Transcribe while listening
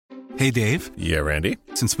Hey, Dave. Yeah, Randy?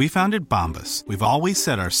 Since we founded Bombas, we've always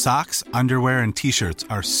said our socks, underwear, and T-shirts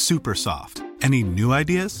are super soft. Any new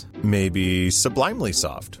ideas? Maybe sublimely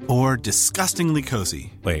soft. Or disgustingly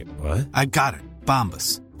cozy. Wait, what? I got it.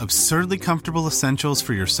 Bombas. Absurdly comfortable essentials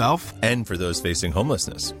for yourself and for those facing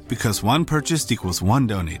homelessness. Because one purchased equals one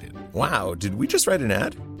donated. Wow, did we just write an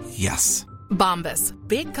ad? Yes. Bombas.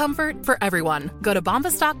 Big comfort for everyone. Go to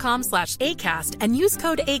bombas.com/ACAST and use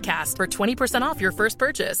code ACAST for 20% off your first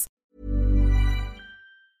purchase.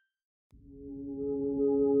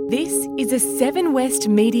 This is a Seven West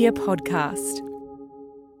Media podcast.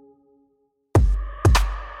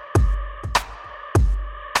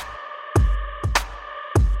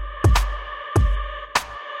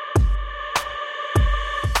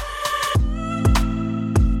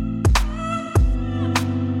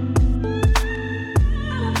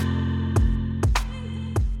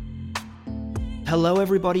 Hello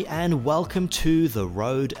everybody and welcome to The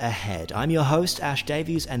Road Ahead. I'm your host Ash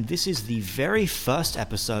Davies and this is the very first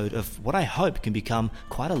episode of what I hope can become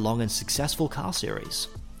quite a long and successful car series.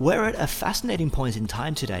 We're at a fascinating point in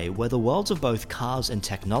time today where the worlds of both cars and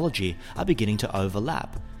technology are beginning to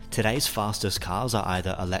overlap. Today's fastest cars are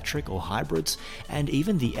either electric or hybrids, and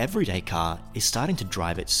even the everyday car is starting to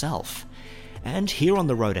drive itself. And here on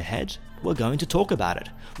The Road Ahead, we're going to talk about it.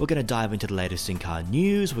 We're going to dive into the latest in car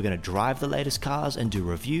news, we're going to drive the latest cars and do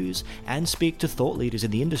reviews, and speak to thought leaders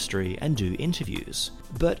in the industry and do interviews.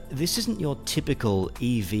 But this isn't your typical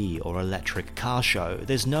EV or electric car show.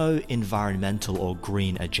 There's no environmental or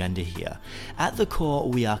green agenda here. At the core,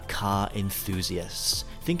 we are car enthusiasts.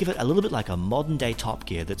 Think of it a little bit like a modern day Top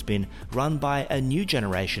Gear that's been run by a new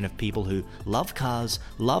generation of people who love cars,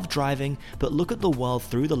 love driving, but look at the world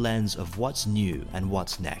through the lens of what's new and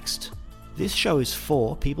what's next. This show is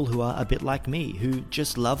for people who are a bit like me, who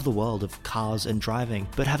just love the world of cars and driving,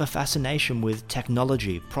 but have a fascination with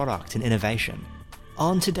technology, product, and innovation.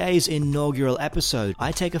 On today's inaugural episode,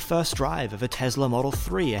 I take a first drive of a Tesla Model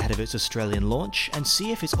 3 ahead of its Australian launch and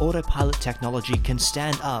see if its autopilot technology can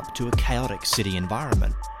stand up to a chaotic city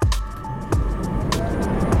environment.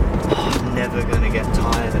 I'm never gonna get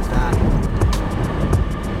tired of that.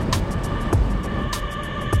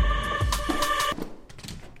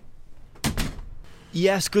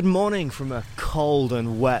 Yes, good morning from a cold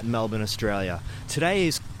and wet Melbourne, Australia. Today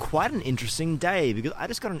is quite an interesting day because I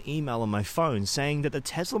just got an email on my phone saying that the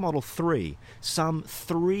Tesla Model 3, some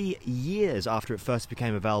 3 years after it first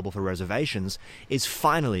became available for reservations, is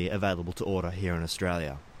finally available to order here in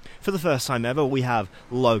Australia. For the first time ever, we have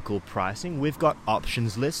local pricing, we've got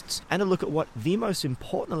options lists, and a look at what the most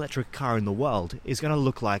important electric car in the world is going to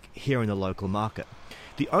look like here in the local market.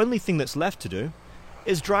 The only thing that's left to do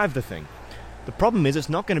is drive the thing. The problem is it's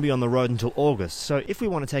not going to be on the road until August, so if we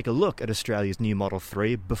want to take a look at Australia's new Model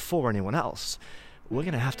 3 before anyone else, we're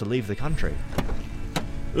going to have to leave the country.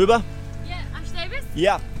 Uber? Yeah, Ash Davis?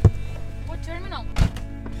 Yeah. What terminal?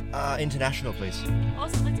 International, please.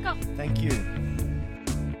 Awesome, let's go. Thank you.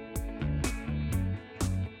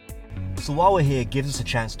 So while we're here, it gives us a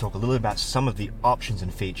chance to talk a little bit about some of the options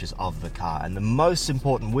and features of the car. And the most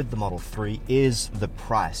important with the Model 3 is the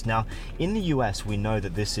price. Now, in the US, we know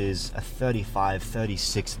that this is a $35,000,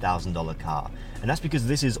 $36,000 car. And that's because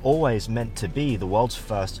this is always meant to be the world's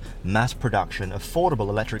first mass production, affordable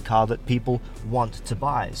electric car that people want to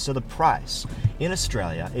buy. So the price in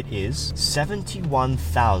Australia, it is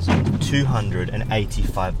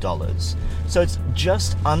 $71,285. So it's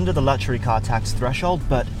just under the luxury car tax threshold,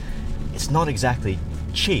 but it's not exactly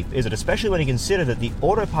cheap, is it? Especially when you consider that the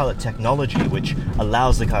autopilot technology, which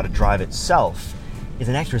allows the car to drive itself, is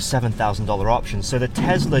an extra $7,000 option. So the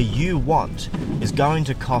Tesla you want is going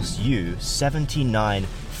to cost you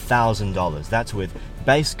 $79,000. That's with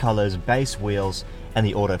base colors, base wheels, and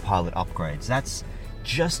the autopilot upgrades. That's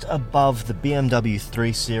just above the BMW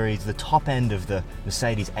 3 Series, the top end of the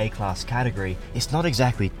Mercedes A-Class category. It's not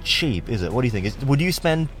exactly cheap, is it? What do you think? Would you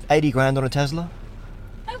spend 80 grand on a Tesla?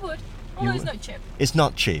 I would. Although it's not cheap. It's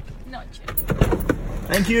not cheap. Not cheap.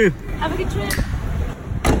 Thank you. Have a good trip.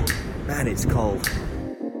 Man, it's cold.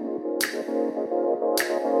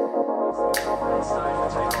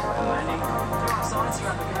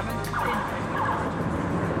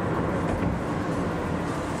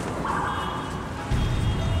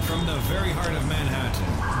 From the very heart of Manhattan,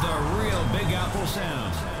 the real Big Apple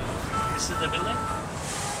sound. This is the building?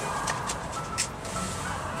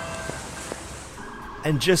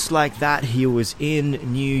 And just like that, he was in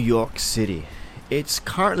New York City. It's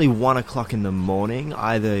currently 1 o'clock in the morning,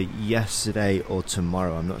 either yesterday or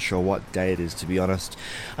tomorrow. I'm not sure what day it is, to be honest.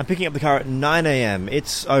 I'm picking up the car at 9 a.m.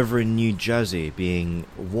 It's over in New Jersey, being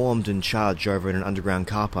warmed and charged over in an underground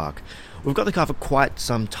car park. We've got the car for quite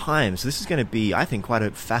some time, so this is going to be, I think, quite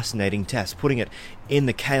a fascinating test, putting it in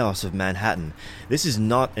the chaos of Manhattan. This is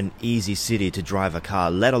not an easy city to drive a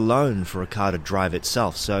car, let alone for a car to drive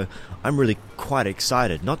itself, so I'm really quite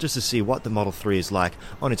excited, not just to see what the Model 3 is like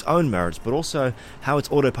on its own merits, but also how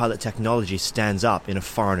its autopilot technology stands up in a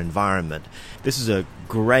foreign environment. This is a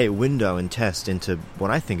great window and test into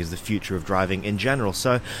what I think is the future of driving in general,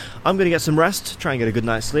 so I'm going to get some rest, try and get a good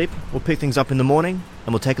night's sleep. We'll pick things up in the morning,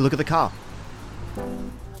 and we'll take a look at the car.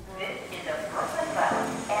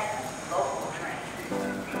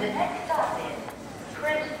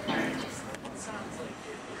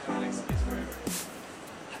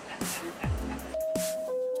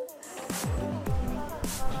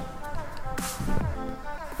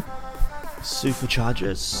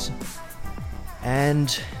 Superchargers,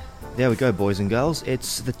 and there we go, boys and girls.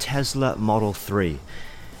 It's the Tesla Model 3.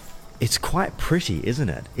 It's quite pretty, isn't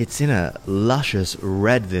it? It's in a luscious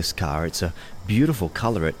red, this car. It's a beautiful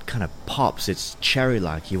color. It kind of pops. It's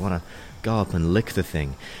cherry-like. You want to go up and lick the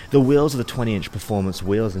thing. The wheels are the 20-inch performance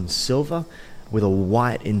wheels in silver with a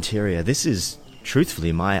white interior. This is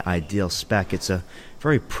truthfully my ideal spec. It's a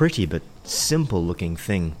very pretty but simple looking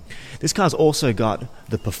thing. This car's also got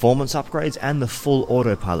the performance upgrades and the full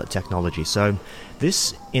autopilot technology, so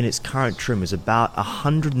this in its current trim is about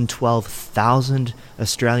 112,000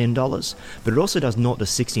 Australian dollars, but it also does 0 to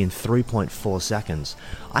 60 in 3.4 seconds.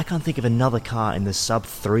 I can't think of another car in the sub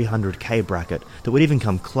 300k bracket that would even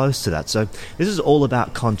come close to that, so this is all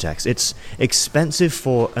about context. It's expensive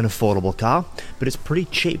for an affordable car, but it's pretty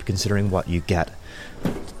cheap considering what you get.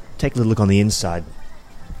 Take a little look on the inside.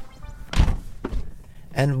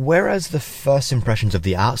 And whereas the first impressions of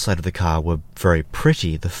the outside of the car were very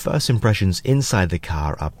pretty, the first impressions inside the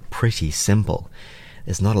car are pretty simple.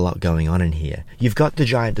 There's not a lot going on in here. You've got the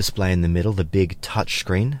giant display in the middle, the big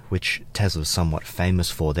touchscreen, which Tesla's somewhat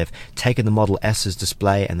famous for. They've taken the Model S's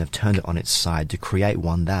display and they've turned it on its side to create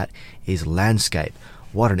one that is landscape.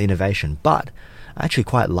 What an innovation. But I actually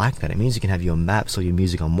quite like that. It means you can have your maps or your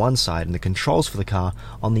music on one side and the controls for the car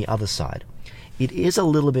on the other side. It is a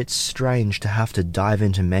little bit strange to have to dive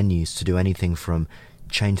into menus to do anything from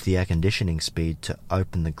change the air conditioning speed to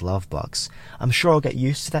open the glove box. I'm sure I'll get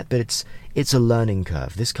used to that, but it's a learning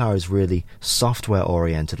curve. This car is really software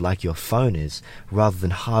oriented like your phone is, rather than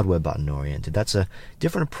hardware button oriented. That's a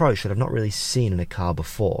different approach that I've not really seen in a car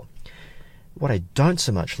before. What I don't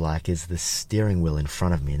so much like is the steering wheel in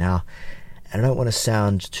front of me. Now, I don't want to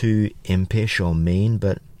sound too impish or mean,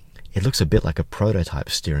 but it looks a bit like a prototype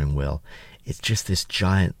steering wheel. It's just this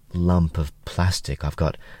giant lump of plastic. I've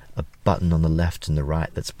got a button on the left and the right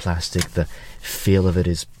that's plastic. The feel of it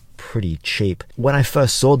is pretty cheap. When I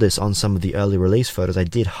first saw this on some of the early release photos, I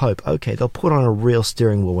did hope, okay, they'll put on a real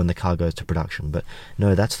steering wheel when the car goes to production. But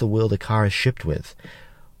no, that's the wheel the car is shipped with.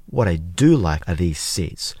 What I do like are these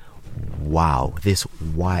seats. Wow, this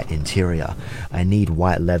white interior. I need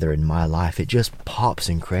white leather in my life. It just pops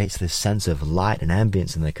and creates this sense of light and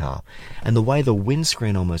ambience in the car. And the way the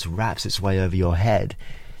windscreen almost wraps its way over your head.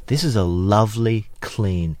 This is a lovely,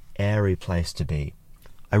 clean, airy place to be.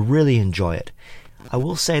 I really enjoy it. I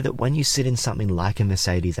will say that when you sit in something like a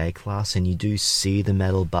Mercedes A-Class and you do see the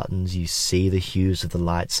metal buttons, you see the hues of the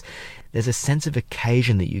lights, there's a sense of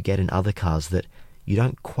occasion that you get in other cars that you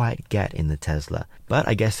don't quite get in the Tesla. But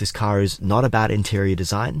I guess this car is not about interior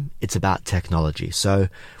design, it's about technology. So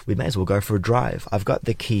we may as well go for a drive. I've got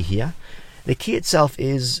the key here. The key itself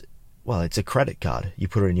is, well, it's a credit card. You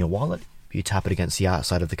put it in your wallet, you tap it against the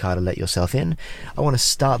outside of the car to let yourself in. I want to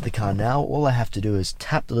start the car now. All I have to do is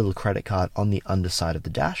tap the little credit card on the underside of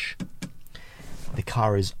the dash. The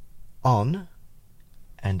car is on,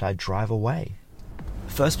 and I drive away.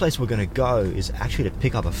 First place we're going to go is actually to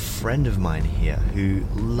pick up a friend of mine here who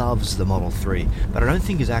loves the Model 3, but I don't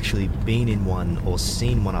think has actually been in one or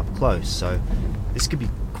seen one up close, so this could be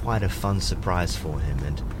quite a fun surprise for him,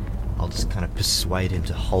 and I'll just kind of persuade him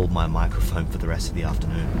to hold my microphone for the rest of the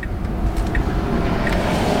afternoon.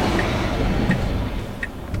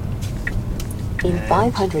 In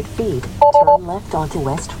 500 feet, turn left onto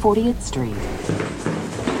West 40th Street.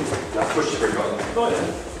 Now push the brake button. Oh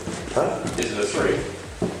yeah. Huh? Is it a 3?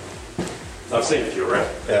 I've seen a few around.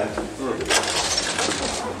 Yeah.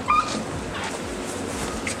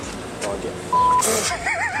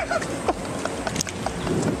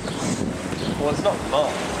 Well, it's not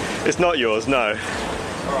mine. It's not yours, no.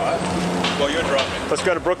 Alright. Well, you're driving. Let's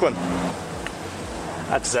go to Brooklyn.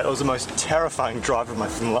 That's it. It was the most terrifying drive of my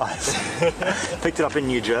life. Picked it up in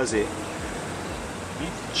New Jersey. New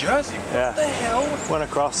Jersey? Yeah. What the hell? Went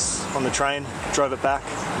across on the train, drove it back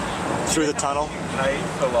through the tunnel. Paid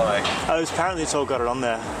for like... Apparently it's all got it on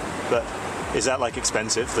there, but Is that like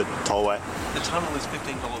expensive, the tollway? The tunnel is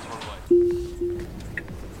 $15 one way.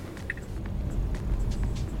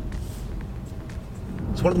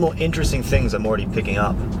 It's one of the more interesting things I'm already picking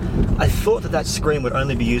up. I thought that screen would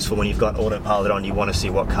only be useful when you've got autopilot on, you want to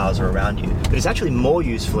see what cars are around you. But it's actually more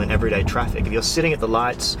useful in everyday traffic. If you're sitting at the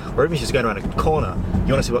lights, or even if you're just going around a corner,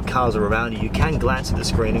 you want to see what cars are around you, you can glance at the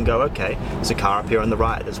screen and go, okay, there's a car up here on the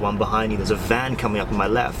right, there's one behind you, there's a van coming up on my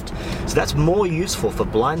left. So that's more useful for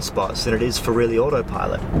blind spots than it is for really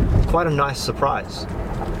autopilot. Quite a nice surprise.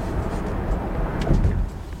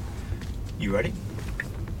 You ready?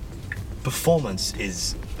 Performance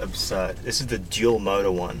is absurd. This is the dual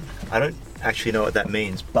motor one. I don't actually know what that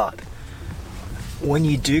means, but when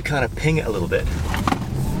you do kind of ping it a little bit,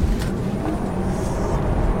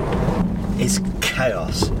 it's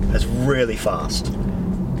chaos. It's really fast.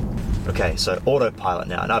 Okay, so autopilot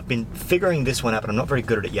now. And I've been figuring this one out, but I'm not very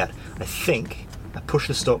good at it yet. I think I push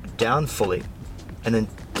the stalk down fully and then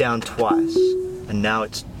down twice, and now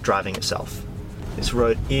it's driving itself. This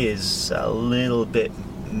road is a little bit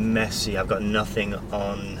messy. I've got nothing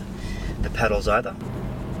on the pedals either.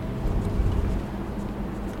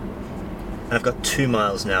 And I've got 2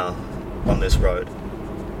 miles now on this road.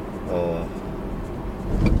 Oh.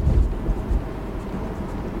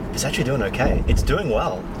 It's actually doing okay. It's doing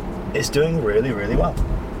well. It's doing really, really well.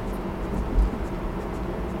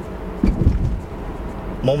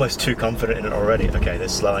 I'm almost too confident in it already. Okay, they're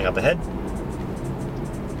slowing up ahead.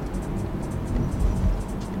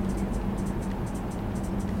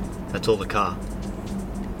 That's all the car.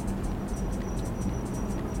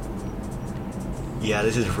 Yeah,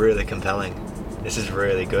 this is really compelling. This is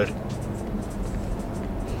really good.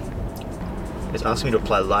 It's asking me to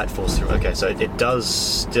apply light force through. Okay, so it does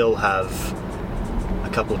still have a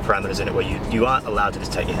couple of parameters in it where you aren't allowed to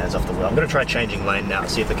just take your hands off the wheel. I'm going to try changing lane now,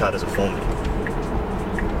 see if the car does it for me.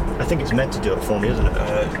 I think it's meant to do it for me, isn't it?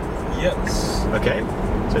 Yes. Okay,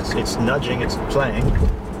 so it's nudging, it's playing.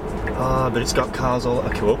 But it's got cars all...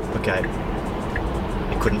 Okay, whoop, okay.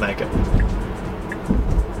 It couldn't make it.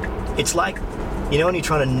 It's like, you know when you're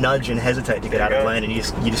trying to nudge and hesitate to get out of lane and you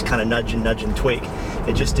just kind of nudge and tweak?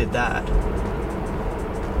 It just did that.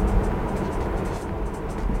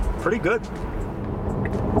 Pretty good.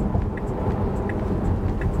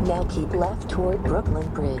 Now keep left toward Brooklyn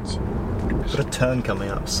Bridge. Got a turn coming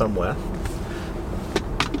up somewhere.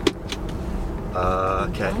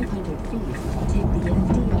 Okay. 500 feet, take the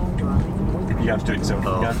FDR Drive north. You have to do it yourself.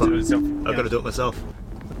 Oh, you have to do it yourself. I've got to do it myself.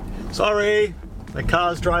 Sorry! My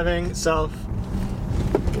car's driving itself.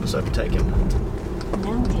 Let's overtake him.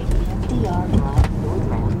 Now take the FDR Drive north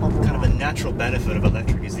ramp on the Kind of a natural benefit of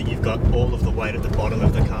electric is that you've got all of the weight at the bottom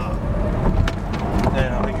of the car.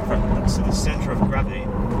 Yeah, I think you're right. So the center of gravity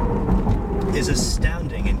is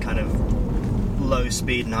astounding in kind of low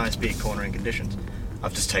speed and high speed cornering conditions.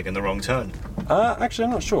 I've just taken the wrong turn. Actually,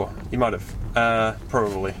 I'm not sure. You might have.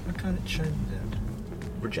 Probably. Why can't it show me that?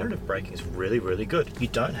 Regenerative braking is really, really good. You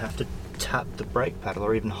don't have to tap the brake pedal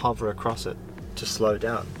or even hover across it to slow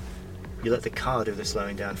down. You let the car do the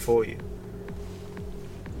slowing down for you.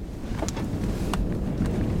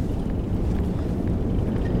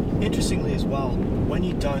 Interestingly as well, when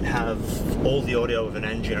you don't have all the audio of an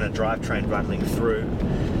engine and a drivetrain rattling through,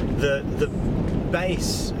 the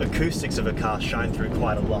bass acoustics of a car shine through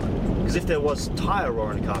quite a lot. Because if there was tyre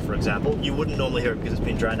roar in a car, for example, you wouldn't normally hear it because it's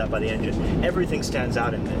been drowned out by the engine. Everything stands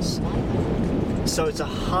out in this. So it's a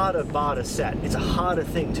harder bar to set. It's a harder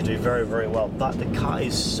thing to do very, very well, but the car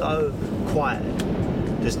is so quiet.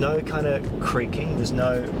 There's no kind of creaking, there's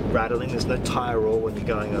no rattling, there's no tyre roar when you're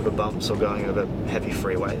going over bumps or going over heavy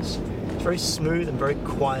freeways. It's a very smooth and very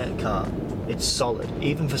quiet car. It's solid.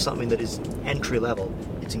 Even for something that is entry level,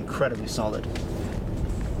 it's incredibly solid.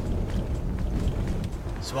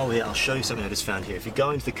 So while we're here, I'll show you something I just found here. If you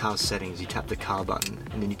go into the car settings, you tap the car button,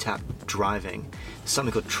 and then you tap driving. There's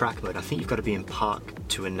something called track mode. I think you've got to be in park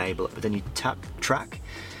to enable it, but then you tap track.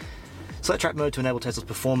 Select track mode to enable Tesla's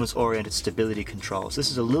performance-oriented stability control. So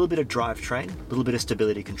this is a little bit of drivetrain, a little bit of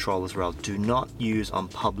stability control as well. Do not use on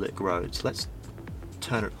public roads. Let's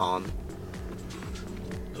turn it on.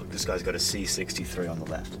 Look, this guy's got a C63 on the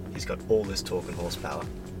left. He's got all this torque and horsepower.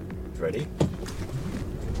 Ready?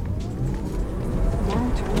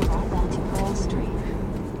 Now turn right onto Wall Street.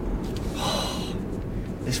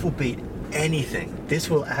 This will beat anything.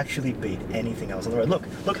 This will actually beat anything else on the road.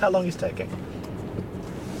 Look how long he's taking.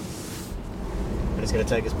 And it's going to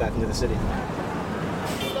take us back into the city.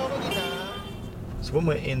 So when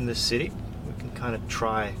we're in the city, we can kind of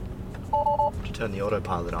try to turn the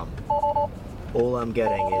autopilot on. All I'm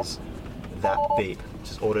getting is that beep,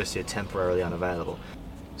 which is auto steer temporarily unavailable.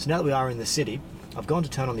 So now that we are in the city, I've gone to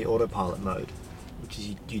turn on the autopilot mode, which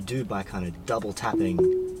is you do by kind of double tapping.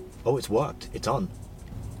 Oh, it's worked. It's on.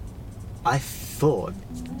 I thought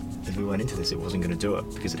if we went into this, it wasn't going to do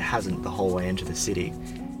it because it hasn't the whole way into the city.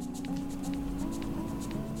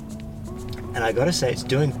 And I gotta say, it's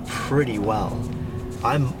doing pretty well.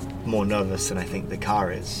 I'm more nervous than I think the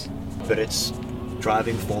car is, but it's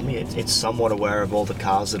driving for me. It's somewhat aware of all the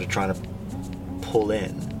cars that are trying to pull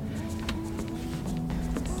in.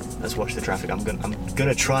 Let's watch the traffic. I'm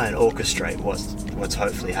gonna try and orchestrate what's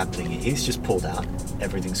hopefully happening here. He's just pulled out.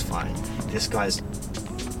 Everything's fine. This guy's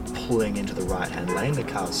pulling into the right-hand lane. The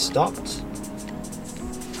car's stopped.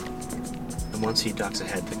 And once he ducks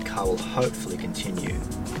ahead, the car will hopefully continue.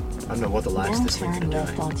 I don't know what the lights this thing's doing. Now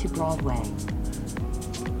turn left onto Broadway.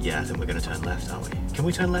 Yeah, I think we're going to turn left, aren't we? Can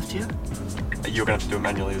we turn left here? You're going to have to do it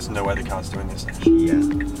manually. There's no way the car's doing this. Yeah.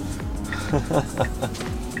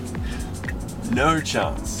 No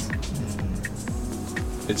chance.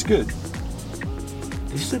 It's good.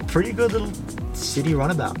 This is a pretty good little city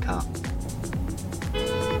runabout car.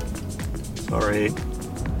 Sorry.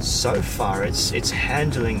 So far, it's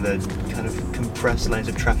handling the kind of compressed lanes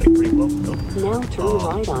of traffic pretty well. Now turn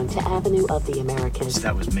right onto Avenue of the Americas.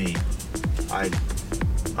 That was me. I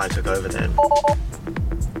took over then.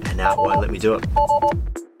 And now it won't let me do it.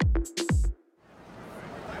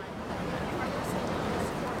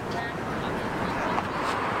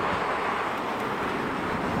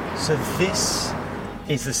 So this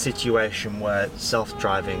is the situation where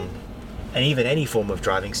self-driving, and even any form of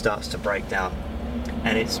driving, starts to break down.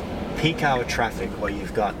 And it's peak hour traffic where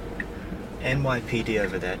you've got NYPD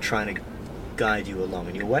over there trying to guide you along.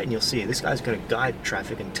 And you'll wait and you'll see this guy's going to guide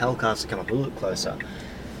traffic and tell cars to come up a little closer.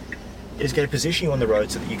 It's going to position you on the road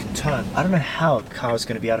so that you can turn. I don't know how a car is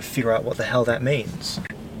going to be able to figure out what the hell that means.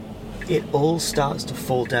 It all starts to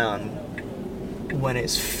fall down when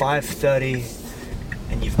it's 5:30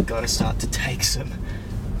 and you've got to start to take some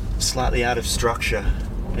slightly out of structure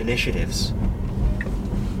initiatives.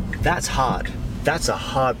 That's hard. That's a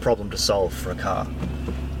hard problem to solve for a car.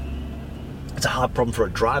 It's a hard problem for a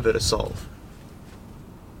driver to solve.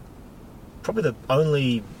 Probably the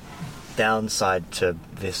only downside to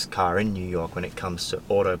this car in New York when it comes to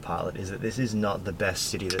autopilot is that this is not the best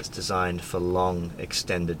city that's designed for long,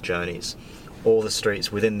 extended journeys. All the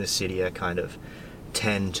streets within the city are kind of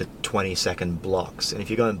 10 to 20 second blocks, and if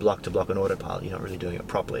you're going block to block on autopilot, you're not really doing it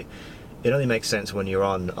properly. It only makes sense when you're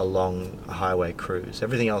on a long highway cruise.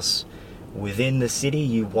 Everything else within the city,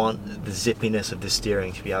 you want the zippiness of the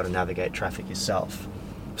steering to be able to navigate traffic yourself.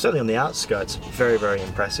 Certainly on the outskirts, very, very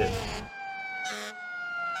impressive.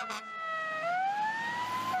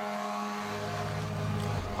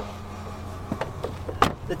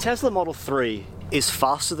 The Tesla Model 3 is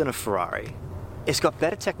faster than a Ferrari. It's got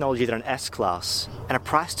better technology than an S-Class and a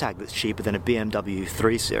price tag that's cheaper than a BMW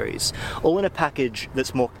 3 Series, all in a package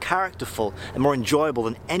that's more characterful and more enjoyable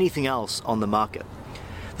than anything else on the market.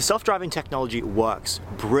 The self-driving technology works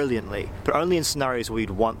brilliantly, but only in scenarios where you'd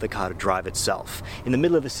want the car to drive itself. In the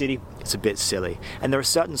middle of the city, it's a bit silly, and there are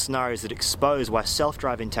certain scenarios that expose why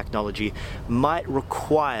self-driving technology might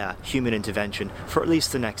require human intervention for at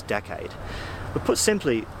least the next decade. But put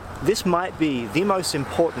simply, this might be the most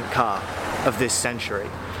important car of this century,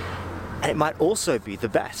 and it might also be the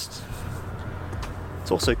best.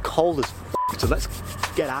 It's also cold as f***, so let's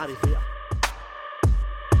get out of here.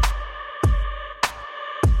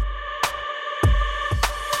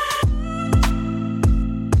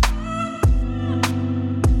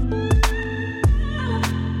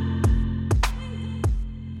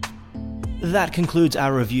 That concludes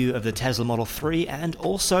our review of the Tesla Model 3 and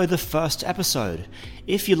also the first episode.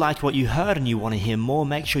 If you liked what you heard and you want to hear more,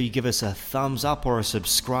 make sure you give us a thumbs up or a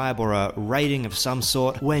subscribe or a rating of some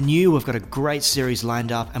sort. We're new, we've got a great series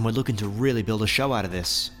lined up, and we're looking to really build a show out of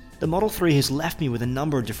this. The Model 3 has left me with a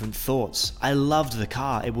number of different thoughts. I loved the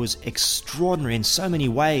car, it was extraordinary in so many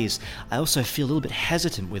ways. I also feel a little bit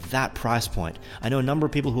hesitant with that price point. I know a number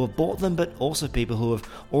of people who have bought them, but also people who have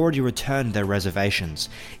already returned their reservations.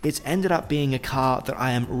 It's ended up being a car that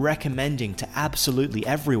I am recommending to absolutely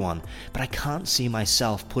everyone, but I can't see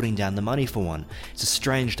myself putting down the money for one. It's a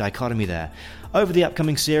strange dichotomy there. Over the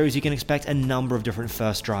upcoming series, you can expect a number of different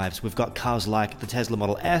first drives. We've got cars like the Tesla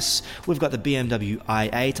Model S, we've got the BMW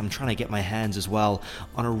i8, I'm trying to get my hands as well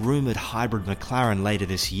on a rumoured hybrid McLaren later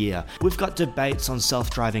this year. We've got debates on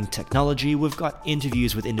self-driving technology, we've got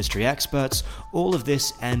interviews with industry experts, all of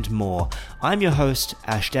this and more. I'm your host,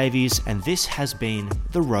 Ash Davies, and this has been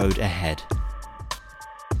The Road Ahead.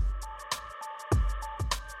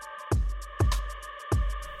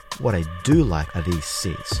 What I do like are these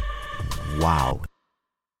seats. Wow.